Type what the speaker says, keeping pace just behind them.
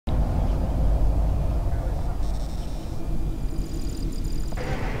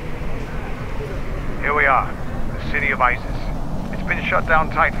ISIS. It's been shut down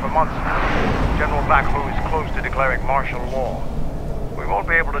tight for months now. General Bakhlu is close to declaring martial law. We won't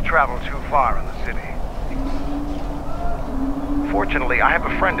be able to travel too far in the city. Fortunately, I have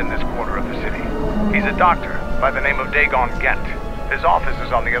a friend in this quarter of the city. He's a doctor by the name of Dagon Ghent. His office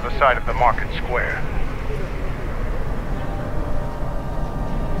is on the other side of the market square.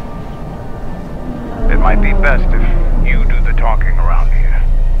 It might be best if you do the talking around here.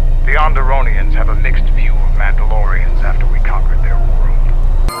 The Onderonians have a mixed view of Mandalorians after we conquered their world.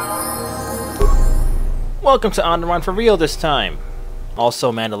 Welcome to Onderon for real this time.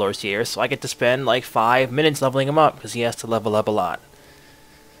 Also, Mandalore's here, so I get to spend like 5 minutes leveling him up, because he has to level up a lot.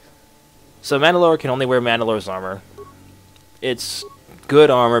 So Mandalore can only wear Mandalore's armor. It's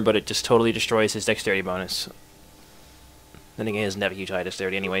good armor, but it just totally destroys his dexterity bonus. Then again, he doesn't have a huge high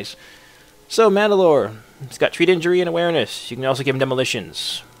dexterity anyways. So Mandalore, he's got treat injury and awareness. You can also give him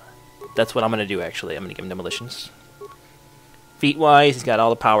demolitions. That's what I'm going to do, actually. I'm going to give him demolitions. Feat-wise, he's got all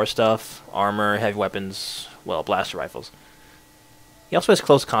the power stuff, armor, heavy weapons, well, blaster rifles. He also has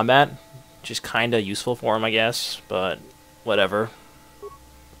close combat, which is kind of useful for him, I guess, but whatever. I'm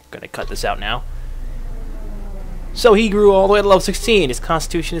going to cut this out now. So he grew all the way to level 16. His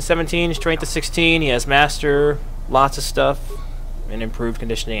constitution is 17, strength is 16, he has master, lots of stuff, and improved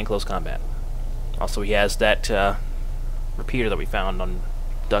conditioning and close combat. Also, he has that repeater that we found on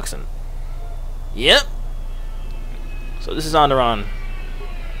Duxon. Yep! So this is Onderon.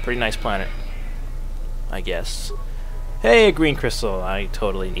 Pretty nice planet, I guess. Hey, a green crystal. I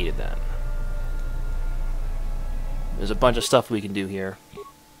totally needed that. There's a bunch of stuff we can do here.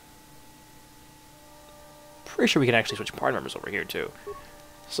 Pretty sure we can actually switch party members over here, too.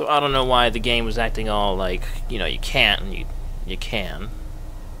 So I don't know why the game was acting all like, you know, you can't, and you can.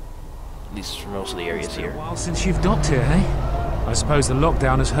 At least for most of the areas here. It's been a while since you've docked here, eh? I suppose the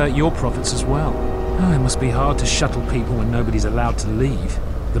lockdown has hurt your profits as well. Oh, it must be hard to shuttle people when nobody's allowed to leave.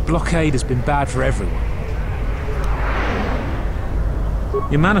 The blockade has been bad for everyone.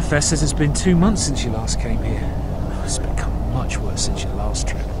 Your manifest says it's been 2 months since you last came here. Oh, it's become much worse since your last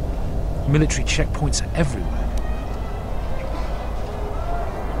trip. Military checkpoints are everywhere.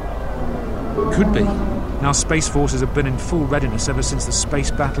 Could be. Now Space Forces have been in full readiness ever since the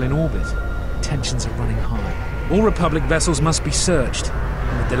space battle in orbit. Tensions are running high. All Republic vessels must be searched,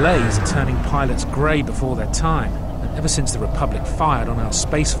 and the delays are turning pilots grey before their time. And ever since the Republic fired on our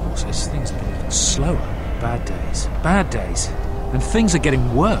Space Forces, things have been even slower. Bad days. Bad days. And things are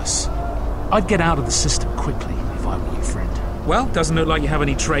getting worse. I'd get out of the system quickly if I were your friend. Well, doesn't look like you have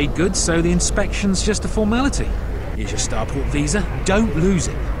any trade goods, so the inspection's just a formality. Here's your starport visa. Don't lose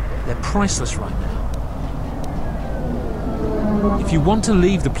it. They're priceless right now. If you want to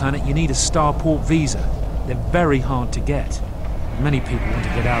leave the planet, you need a starport visa. They're very hard to get. Many people want to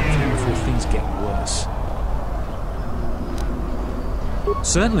get out of here before things get worse.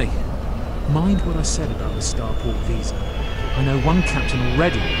 Certainly. Mind what I said about the starport visa. I know one captain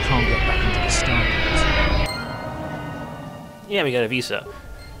already who can't get back into the starport. Yeah, we got a visa.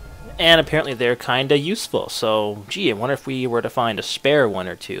 And apparently they're kinda useful, so gee, I wonder if we were to find a spare one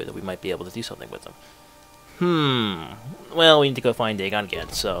or two that we might be able to do something with them. Well, we need to go find Dagon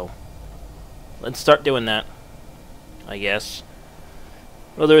Ghent, so let's start doing that, I guess.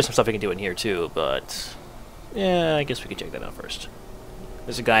 Well, there is some stuff we can do in here too, but yeah, I guess we can check that out first.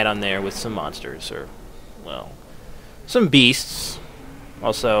 There's a guide on there with some monsters, or, well, some beasts.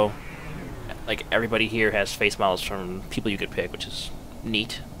 Also, like, everybody here has face models from people you could pick, which is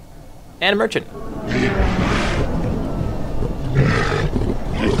neat. And a merchant.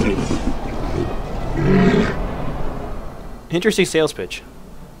 Interesting sales pitch.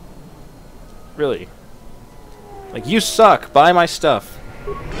 Really. Like, you suck, buy my stuff.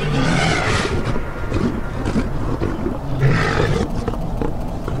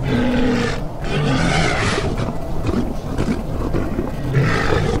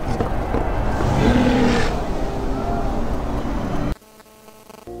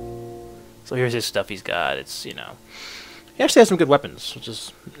 So here's his stuff he's got. It's, you know... He actually has some good weapons, which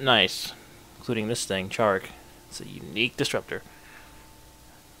is nice. Including this thing, Chark. It's a unique disruptor.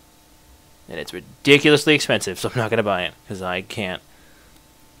 And it's ridiculously expensive, so I'm not going to buy it, because I can't.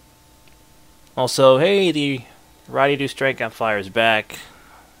 Also, hey, the Radidu Strike Amplifier is back.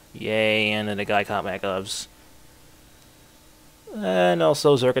 Yay, and then the Guy Combat Gloves. And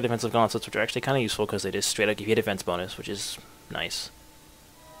also Zerka Defensive Gauntlets, which are actually kind of useful, because they just straight up give you a defense bonus, which is nice.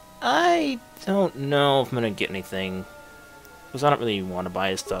 I don't know if I'm going to get anything, because I don't really want to buy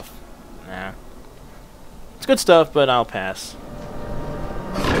his stuff. Nah. It's good stuff, but I'll pass.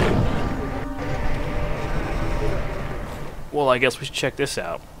 Well, I guess we should check this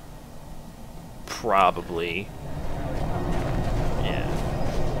out. Probably.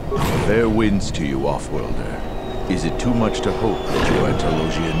 Fair winds to you, Offworlder. Is it too much to hope that you are a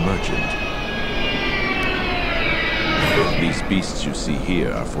Telosian merchant? These beasts you see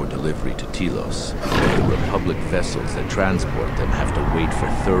here are for delivery to Telos. The Republic vessels that transport them have to wait for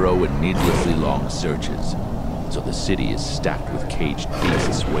thorough and needlessly long searches. So the city is stacked with caged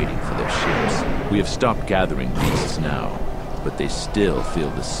beasts waiting for their ships. We have stopped gathering beasts now, but they still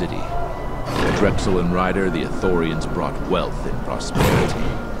fill the city. Drexel and Ryder, the Ithorians brought wealth and prosperity.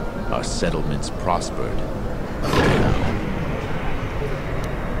 Our settlements prospered.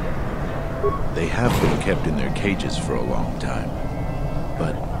 They have been kept in their cages for a long time.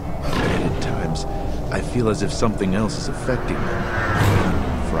 But at times, I feel as if something else is affecting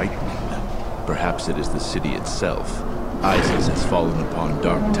them. Frightening them. Perhaps it is the city itself. ISIS has fallen upon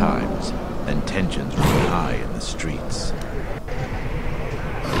dark times, and tensions run high in the streets.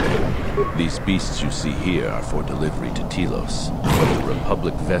 These beasts you see here are for delivery to Telos, but the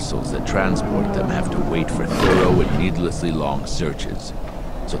Republic vessels that transport them have to wait for thorough and needlessly long searches.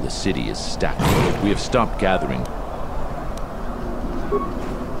 So the city is stacked. We have stopped gathering.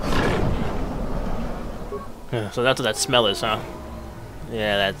 So that's what that smell is, huh?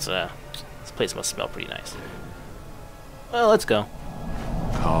 Yeah, that's, this place must smell pretty nice. Well, let's go.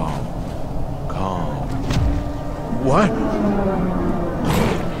 Calm. Calm. What?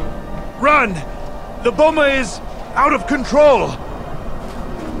 Run! The bomber is out of control!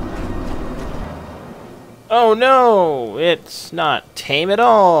 Oh no! It's not tame at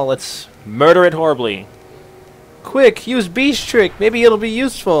all. Let's murder it horribly. Quick, use Beast Trick. Maybe it'll be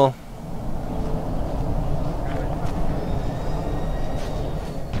useful.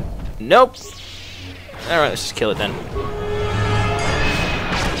 Nope. Alright, let's just kill it then.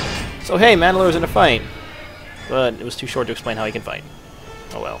 So hey, Mandalorian's in a fight. But it was too short to explain how he can fight.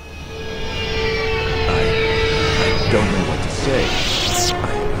 Oh well. I don't know what to say. I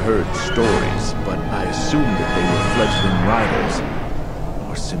heard stories, but I assumed that they were fledgling riders.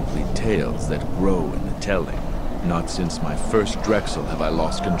 Or simply tales that grow in the telling. Not since my first Drexel have I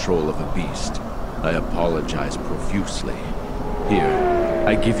lost control of a beast. I apologize profusely. Here,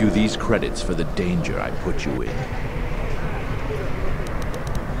 I give you these credits for the danger I put you in.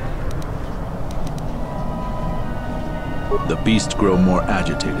 The beasts grow more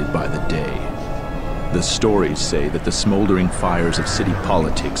agitated by the day. The stories say that the smoldering fires of city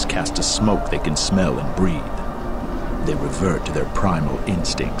politics cast a smoke they can smell and breathe. They revert to their primal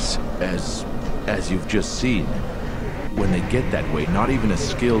instincts, as you've just seen. When they get that way, not even a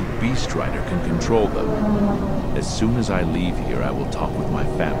skilled beast rider can control them. As soon as I leave here, I will talk with my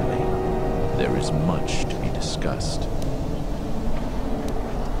family. There is much to be discussed.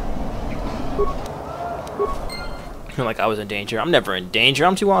 Like I was in danger. I'm never in danger.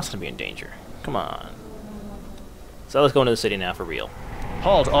 I'm too awesome to be in danger. Come on. So let's go into the city now for real.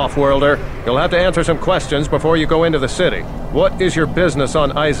 Halt, Offworlder. You'll have to answer some questions before you go into the city. What is your business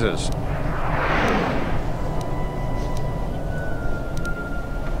on Isis?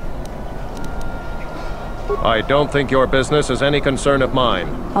 I don't think your business is any concern of mine.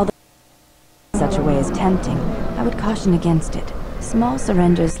 Although such a way is tempting, I would caution against it. Small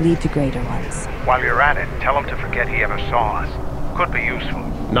surrenders lead to greater ones. While you're at it, tell him to forget he ever saw us. Could be useful.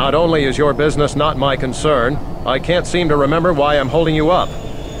 Not only is your business not my concern, I can't seem to remember why I'm holding you up.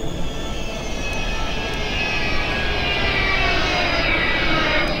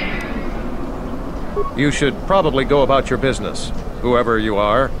 You should probably go about your business, whoever you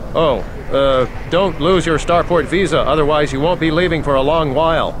are. Oh, don't lose your starport visa, otherwise you won't be leaving for a long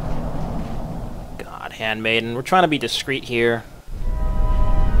while. God, handmaiden, we're trying to be discreet here.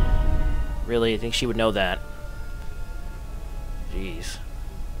 Really, I think she would know that. Jeez.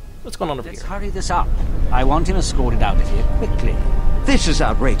 What's going on over Let's here? hurry this up. I want him escorted out of here quickly. This is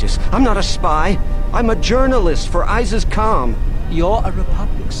outrageous. I'm not a spy. I'm a journalist for ISIS Com. You're a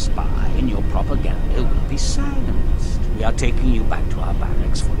Republic spy, and your propaganda will be silenced. We are taking you back to our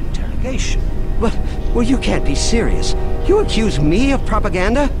barracks for interrogation. But, well, you can't be serious. You accuse me of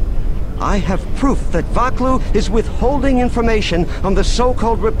propaganda? I have proof that Vaklu is withholding information on the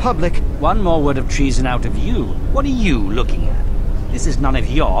so-called Republic. One more word of treason out of you. What are you looking at? This is none of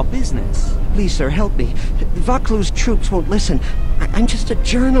your business. Please, sir, help me. Vaklu's troops won't listen. I'm just a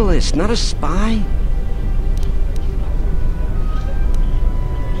journalist, not a spy.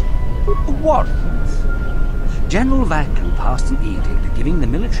 Warrant. General Vaklu passed an edict giving the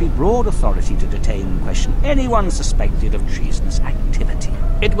military broad authority to detain and question anyone suspected of treasonous activity.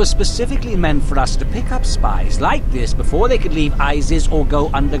 It was specifically meant for us to pick up spies like this before they could leave ISIS or go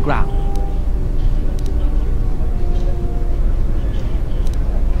underground.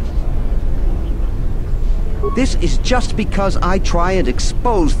 This is just because I try and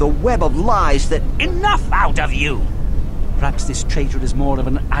expose the web of lies that... Enough out of you! Perhaps this traitor is more of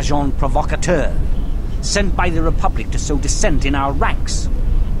an agent provocateur, sent by the Republic to sow dissent in our ranks.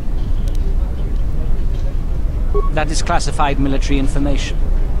 That is classified military information.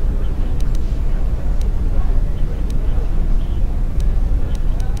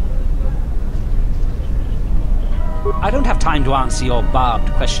 I don't have time to answer your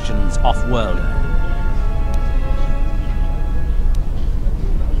barbed questions off-worlder.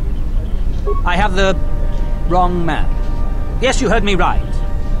 I have the wrong man. Yes, you heard me right.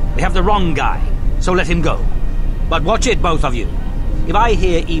 We have the wrong guy, so let him go. But watch it, both of you. If I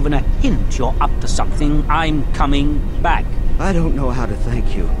hear even a hint you're up to something, I'm coming back. I don't know how to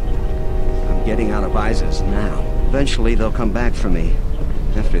thank you. I'm getting out of ISIS now. Eventually they'll come back for me.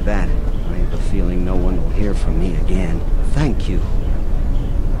 After that, I have a feeling no one will hear from me again. Thank you.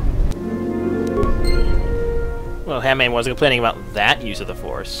 Well, Handmaid wasn't complaining about that use of the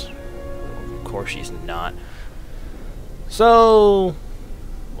Force. Of course she's not. So,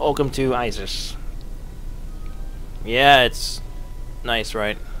 welcome to ISIS. Yeah, it's nice,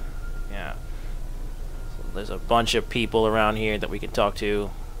 right? Yeah. So there's a bunch of people around here that we can talk to.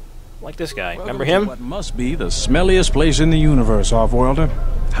 Like this guy. Remember him? What must be the smelliest place in the universe, Off-Worlder.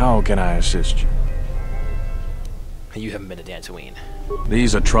 How can I assist you? You haven't been to Dantooine.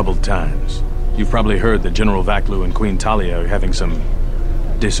 These are troubled times. You've probably heard that General Vaklu and Queen Talia are having some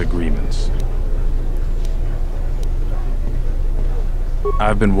disagreements.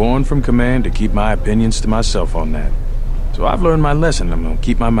 I've been warned from command to keep my opinions to myself on that. So I've learned my lesson. I'm gonna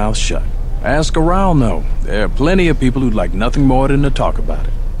keep my mouth shut. Ask around, though. There are plenty of people who'd like nothing more than to talk about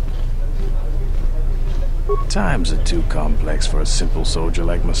it. Times are too complex for a simple soldier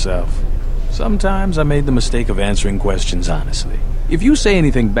like myself. Sometimes I made the mistake of answering questions honestly. If you say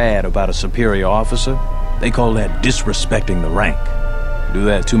anything bad about a superior officer, they call that disrespecting the rank. You do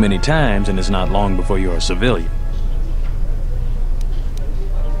that too many times and it's not long before you're a civilian.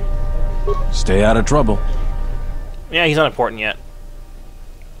 Stay out of trouble. Yeah, he's not important yet.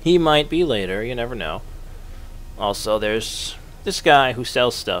 He might be later, you never know. Also, there's this guy who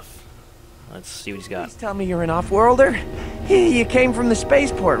sells stuff. Let's see what he's got. Please tell me you're an off-worlder. You came from the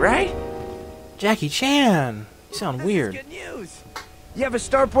spaceport, right? Jackie Chan! You sound weird. Good news. You have a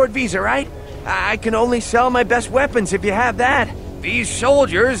starport visa, right? I can only sell my best weapons if you have that. These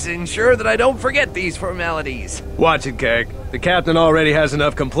soldiers ensure that I don't forget these formalities. Watch it, Keg. The captain already has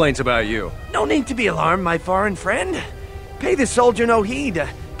enough complaints about you. No need to be alarmed, my foreign friend. Pay the soldier no heed.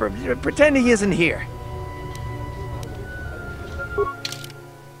 Pretend he isn't here.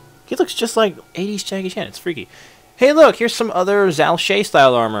 He looks just like 80s Jackie Chan. It's freaky. Hey, look, here's some other Zal Shay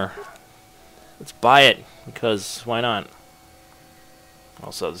style armor. Let's buy it, because why not?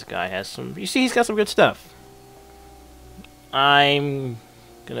 Also, this guy has some... You see, he's got some good stuff. I'm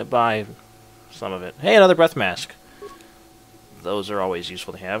gonna buy some of it. Hey, another breath mask. Those are always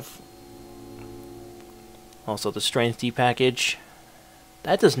useful to have. Also, the strength D package.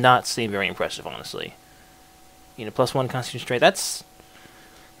 That does not seem very impressive, honestly. You know, +1 constitution strength. That's...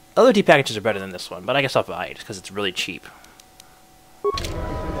 Other D packages are better than this one, but I guess I'll buy it because it's really cheap.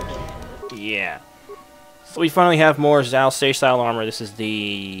 Yeah. So we finally have more Zal Shay style armor. This is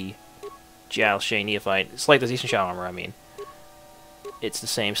the Jiao Shay Neophyte. It's like the Zishan Shao armor, I mean. It's the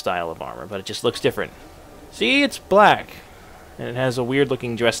same style of armor, but it just looks different. See, it's black. And it has a weird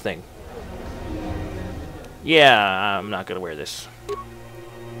looking dress thing. Yeah, I'm not gonna wear this.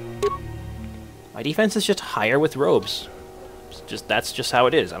 My defense is just higher with robes. That's just how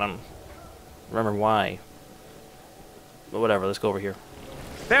it is. I don't remember why. But whatever, let's go over here.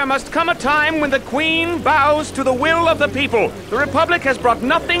 There must come a time when the Queen bows to the will of the people. The Republic has brought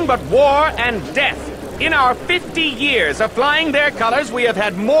nothing but war and death. In our 50 years of flying their colors, we have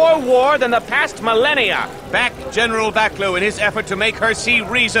had more war than the past millennia. Back General Vaklu in his effort to make her see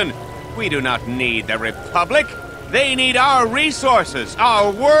reason. We do not need the Republic. They need our resources,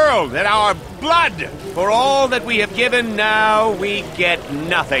 our world, and our blood. For all that we have given, now we get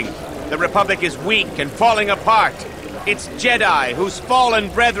nothing. The Republic is weak and falling apart. Its Jedi, whose fallen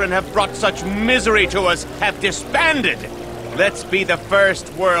brethren have brought such misery to us, have disbanded. Let's be the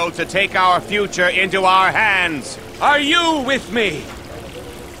first world to take our future into our hands. Are you with me?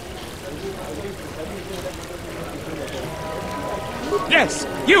 Yes,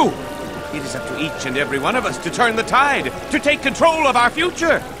 you! It is up to each and every one of us to turn the tide, to take control of our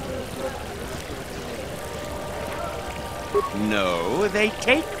future. No, they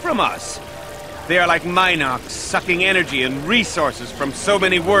take from us. They are like Minox, sucking energy and resources from so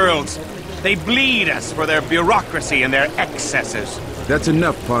many worlds. They bleed us for their bureaucracy and their excesses. That's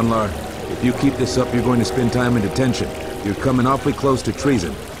enough, Ponlar. If you keep this up, you're going to spend time in detention. You're coming awfully close to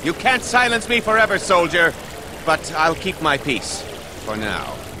treason. You can't silence me forever, soldier. But I'll keep my peace. For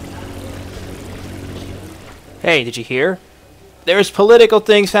now. Hey, did you hear? There's political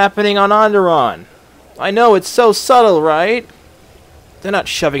things happening on Onderon. I know, it's so subtle, right? They're not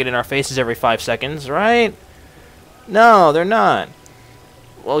shoving it in our faces every 5 seconds, right? No, they're not.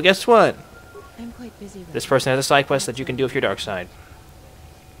 Well, guess what? I'm quite busy. This person has a side quest that you can do with your dark side.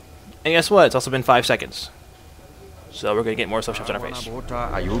 And guess what? It's also been 5 seconds. So we're gonna get more stuff shoved in our face.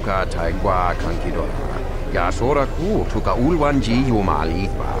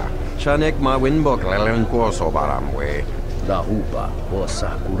 Dahupa o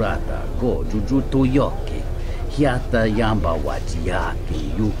sakurata go jujuto yoke. Hiata yamba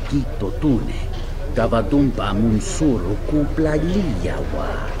watiaki yukito tune. Gavadumpa munsuru kupla liyawa.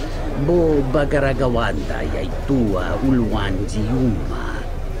 Bo bagaragawanda yaitua ulwanji yuma.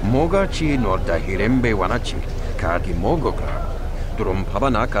 Mogachi norta hirembe wanachi. Kati mogoka. Drum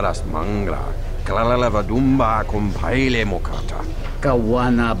pabana karas mangla. Kalalava dumba kumpaile mokata.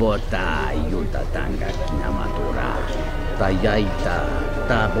 Kawana bota yutatanga kinamatura. Tayaita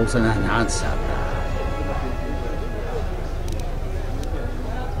tabosananansata.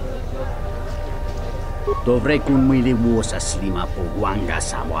 Dovrei kunmili wosa slima pogwanga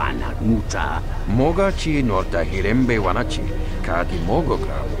sawana mucha. Mogachi norta hirembe wanachi. Kati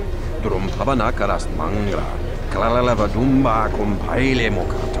mogoka. Drum pabana karas mangla. Kalalava dumba kumpaile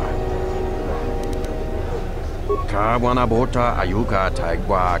mokata. Kawana bota ayuka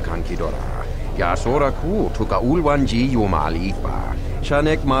taigwa kankidora. Yasora ku tuka ulwanji yumalifa.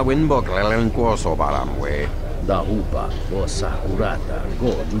 Shanek ma winbok lelenko sobaramwe. Dahupa o sakurata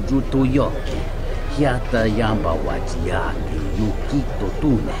go jujuto yoke. Hiata yamba watiaki yukito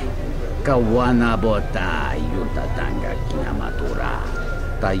tune. Kawana bota yutatanga kinamatura.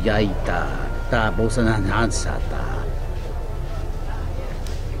 Tayaita tabosananansata.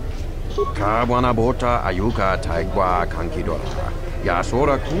 Kawana bota ayuka taigwa kankidora.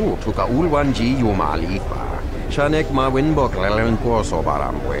 Yasora ku tuka ulwanji yumalifa. Shanek ma winbok lelenko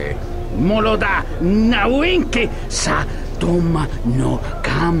sobaramwe. Moloda nawinki sa toma no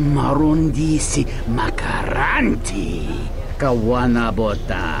kamarundisi makaranti. Kawana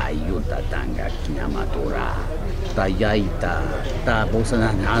bota yutatanga kinamatura. Tayaita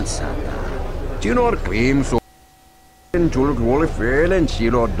tabosananansata. Tinor klim so Tulk wole felen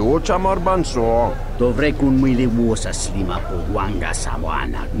silo docha marbanso. Dovrei kunmili wosa slima pogwanga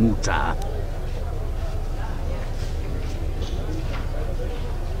sawana mucha.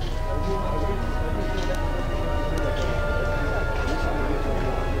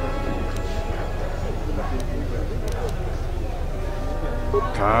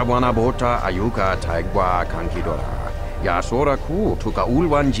 Kawana bota ayuka taigwa kankidora. Yasora ku tuka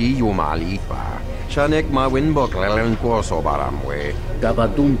ulwanji yumalifa. Shanek ma winbok lelenko sobaramwe.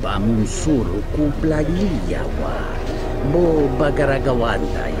 Gavadumpa munsuru kupla liyawa. Bo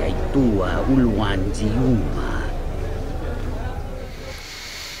bagaragawanda yaitua ulwanji yuma.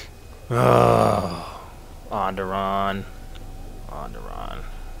 Onderon.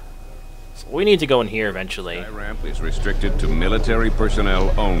 So we need to go in here eventually. The ramp is restricted to military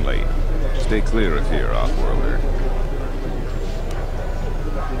personnel only. Stay clear of here, off-worlder.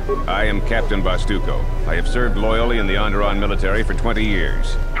 I am Captain Bastuco. I have served loyally in the Onderon military for 20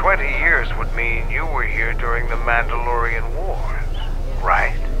 years. 20 years would mean you were here during the Mandalorian Wars,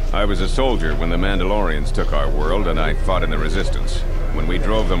 right? I was a soldier when the Mandalorians took our world, and I fought in the Resistance. When we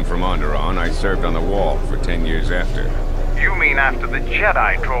drove them from Onderon, I served on the Wall for 10 years after. You mean after the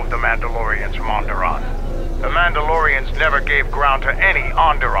Jedi drove the Mandalorians from Onderon? The Mandalorians never gave ground to any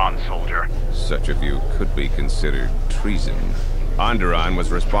Onderon soldier. Such a view could be considered treason. Onderon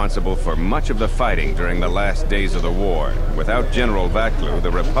was responsible for much of the fighting during the last days of the war. Without General Vaklu, the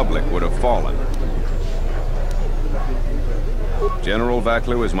Republic would have fallen. General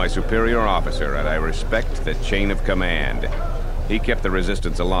Vaklu is my superior officer, and I respect the chain of command. He kept the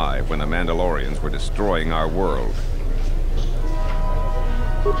Resistance alive when the Mandalorians were destroying our world.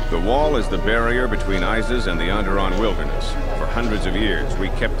 The Wall is the barrier between Isis and the Onderon wilderness. For hundreds of years, we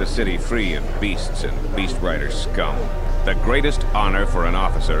kept the city free of beasts and Beast Rider scum. The greatest honor for an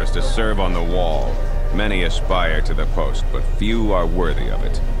officer is to serve on the Wall. Many aspire to the post, but few are worthy of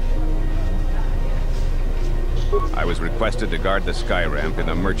it. I was requested to guard the sky ramp in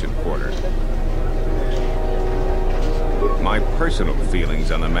the merchant quarter. My personal feelings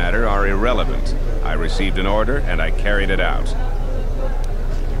on the matter are irrelevant. I received an order, and I carried it out.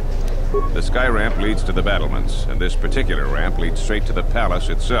 The sky ramp leads to the battlements, and this particular ramp leads straight to the palace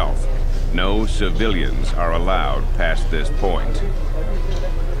itself. No civilians are allowed past this point.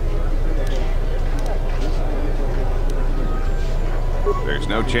 There's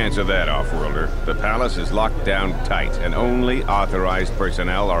no chance of that, Offworlder. The palace is locked down tight, and only authorized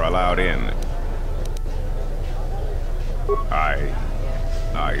personnel are allowed in.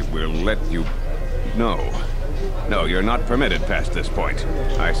 I will let you... No, you're not permitted past this point.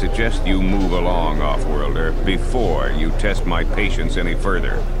 I suggest you move along, Offworlder, before you test my patience any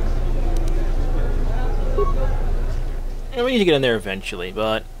further. And we need to get in there eventually,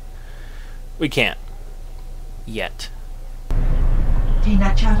 but we can't. Yet.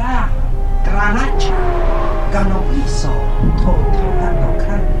 Tinachara, Granacha, Ganoviso, To Tarando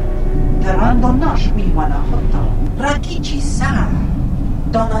Kan, Tarando Noshmi Wanahoto, Rakichi Sa,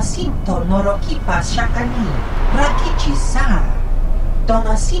 Donacinto Norokipa Shakani, Rakichi Sa,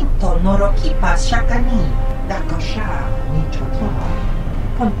 Donacinto Norokipa Shakani, Dakosha, Nichotoro,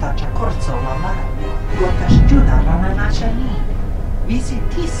 Ponta Chacorzo Lama, Gotasjuda Rananashani,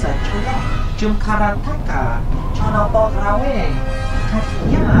 Visitisa Chula, Jumkarataka, Chonobograwe,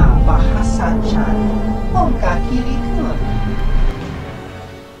 Katia Bahasanchan, Onka Kirikun.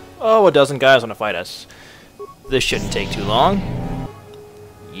 Oh, a dozen guys want to fight us. This shouldn't take too long.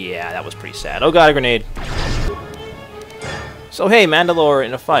 Yeah, that was pretty sad. Oh god, a grenade. So hey, Mandalore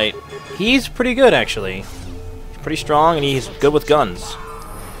in a fight. He's pretty good, actually. He's pretty strong, and he's good with guns.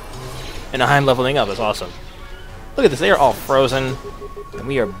 And I'm leveling up, it's awesome. Look at this, they are all frozen. And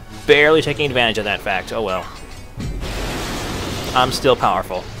we are barely taking advantage of that fact. Oh well. I'm still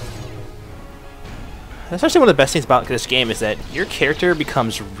powerful. That's actually one of the best things about this game is that your character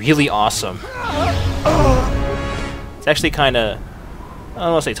becomes really awesome. It's actually kind of... I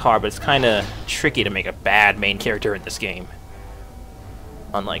don't want to say it's hard, but it's kind of tricky to make a bad main character in this game.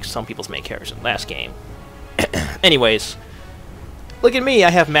 Unlike some people's main characters in the last game. Anyways, look at me, I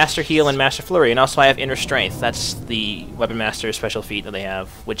have Master Heal and Master Flurry, and also I have Inner Strength. That's the Weapon Master's special feat that they have,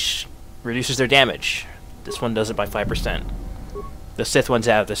 which reduces their damage. This one does it by 5%. The Sith ones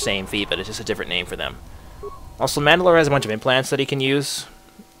have the same feat, but it's just a different name for them. Also, Mandalore has a bunch of implants that he can use.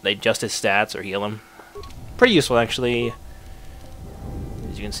 They adjust his stats or heal him. Pretty useful, actually.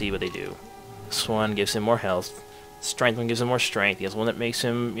 As you can see what they do. This one gives him more health. Strength one gives him more strength. He has one that makes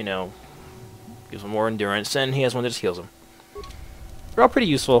him, you know, gives him more endurance, and he has one that just heals him. They're all pretty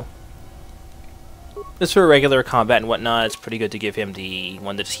useful. This for regular combat and whatnot, it's pretty good to give him the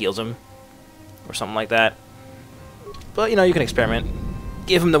one that just heals him. Or something like that. But, you know, you can experiment.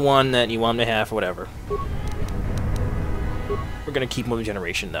 Give him the one that you want him to have, or whatever. We're going to keep moving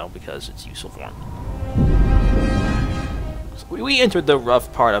generation, though, because it's useful for him. So we entered the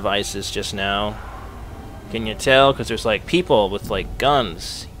rough part of ISIS just now. Can you tell? Because there's, like, people with, like,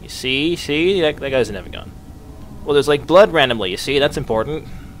 guns. You see? See? That guy doesn't have a gun. Well, there's, like, blood randomly. You see? That's important.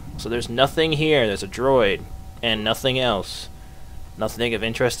 So there's nothing here. There's a droid. And nothing else. Nothing of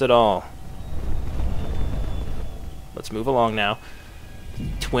interest at all. Let's move along now.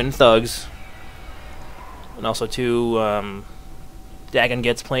 Twin thugs. And also to, Dagon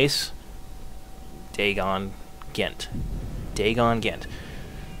Gent's place. Dagon Gent. Dagon Gent.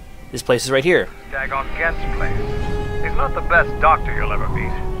 This place is right here. Dagon Gent's place. He's not the best doctor you'll ever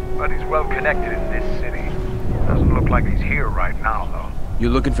meet, but he's well connected in this city. Doesn't look like he's here right now, though. You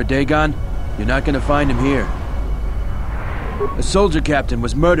looking for Dagon? You're not gonna find him here. A soldier captain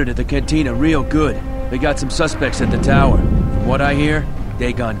was murdered at the cantina real good. They got some suspects at the tower. From what I hear,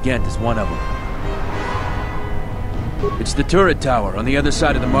 Dagon Gent is one of them. It's the turret tower on the other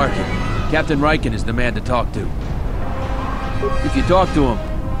side of the market. Captain Riken is the man to talk to. If you talk to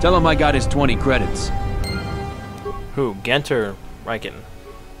him, tell him I got his 20 credits. Who? Gent or Riken?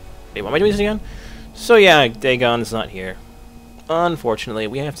 Wait, what am I doing this again? So yeah, Dagon's not here. Unfortunately,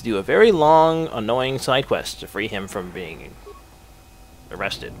 we have to do a very long, annoying side quest to free him from being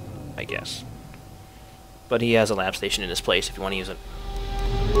arrested, I guess. But he has a lab station in his place if you want to use it.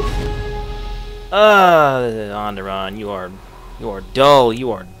 Onderon, you are dull.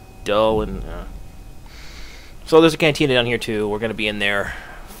 You are dull and. So there's a cantina down here too. We're gonna be in there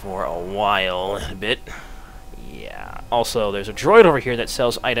for a while, a bit. Yeah. Also, there's a droid over here that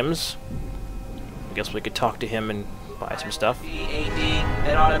sells items. I guess we could talk to him and buy some stuff. AD,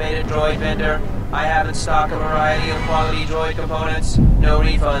 an automated droid vendor. I have in stock a variety of quality droid components, no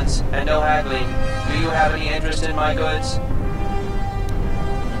refunds, and no haggling. Do you have any interest in my goods?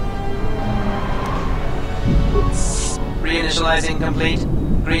 Reinitializing complete.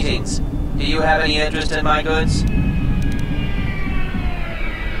 Greetings. Do you have any interest in my goods?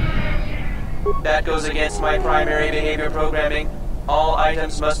 That goes against my primary behavior programming. All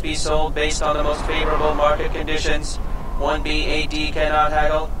items must be sold based on the most favorable market conditions. 1B AD cannot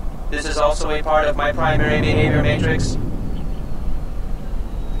haggle. This is also a part of my primary behavior matrix.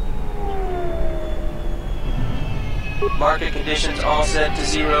 Market conditions all set to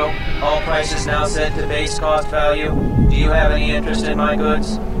 0. All prices now set to base cost value. Do you have any interest in my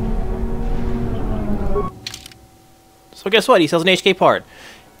goods? So guess what? He sells an HK part.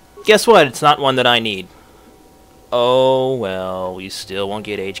 Guess what? It's not one that I need. Oh, well, we still won't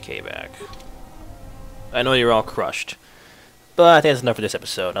get HK back. I know you're all crushed. But I think that's enough for this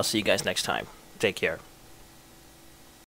episode. I'll see you guys next time. Take care.